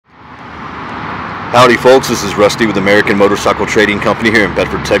Howdy folks, this is Rusty with American Motorcycle Trading Company here in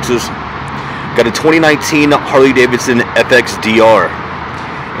Bedford, Texas. Got a 2019 Harley-Davidson Fxdr,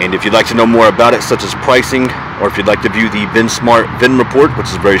 and if you'd like to know more about it, such as pricing, or if you'd like to view the VIN report,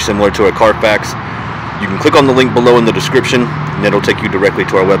 which is very similar to a Carfax, you can click on the link below in the description and it'll take you directly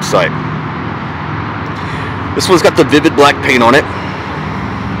to our website. This one's got the vivid black paint on it.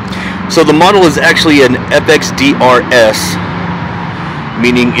 So the model is actually an Fxdrs,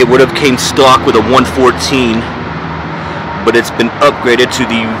 meaning it would have came stock with a 114, but it's been upgraded to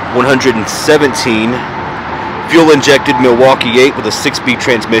the 117 fuel injected Milwaukee 8 with a 6-speed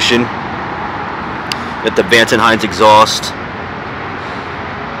transmission. Got the Vance & Hines exhaust,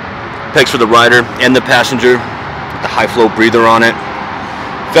 pegs for the rider and the passenger, with the high flow breather on it,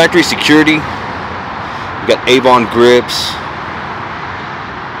 factory security. We got Avon grips,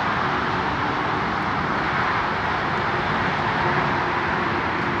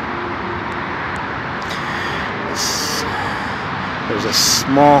 there's a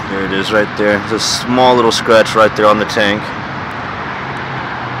small, there it is right there, there's a small little scratch right there on the tank.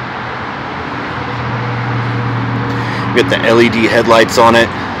 You got the LED headlights on it.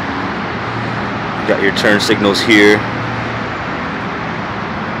 You got your turn signals here.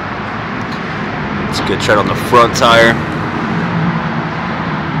 It's a good tread on the front tire.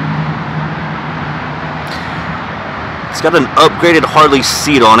 It's got an upgraded Harley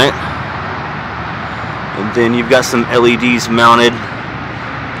seat on it. And then you've got some LEDs mounted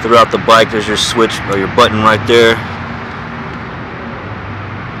throughout the bike. There's your switch or your button right there.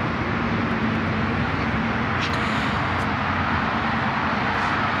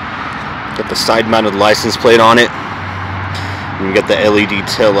 Got the side mounted license plate on it. And you got the LED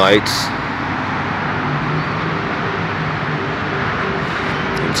tail lights.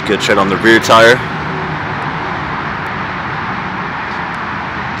 It's good tread on the rear tire.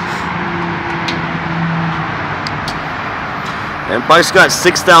 And bike's got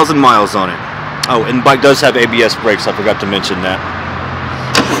 6,000 miles on it. Oh, and the bike does have ABS brakes, I forgot to mention that.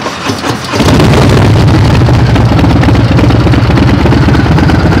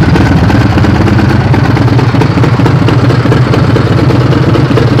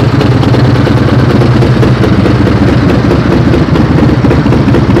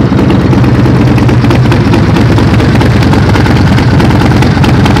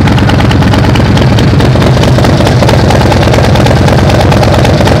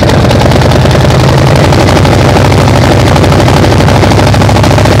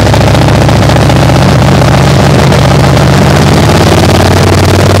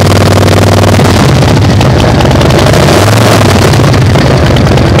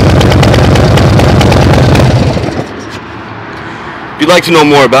 If you'd like to know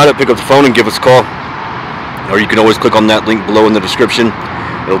more about it, pick up the phone and give us a call. Or you can always click on that link below in the description.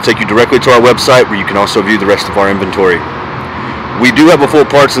 It'll take you directly to our website where you can also view the rest of our inventory. We do have a full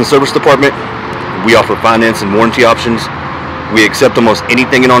parts and service department. We offer finance and warranty options. We accept almost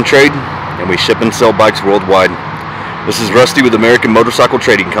anything in on trade, and we ship and sell bikes worldwide. This is Rusty with American Motorcycle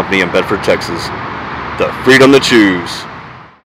Trading Company in Bedford, Texas. The freedom to choose.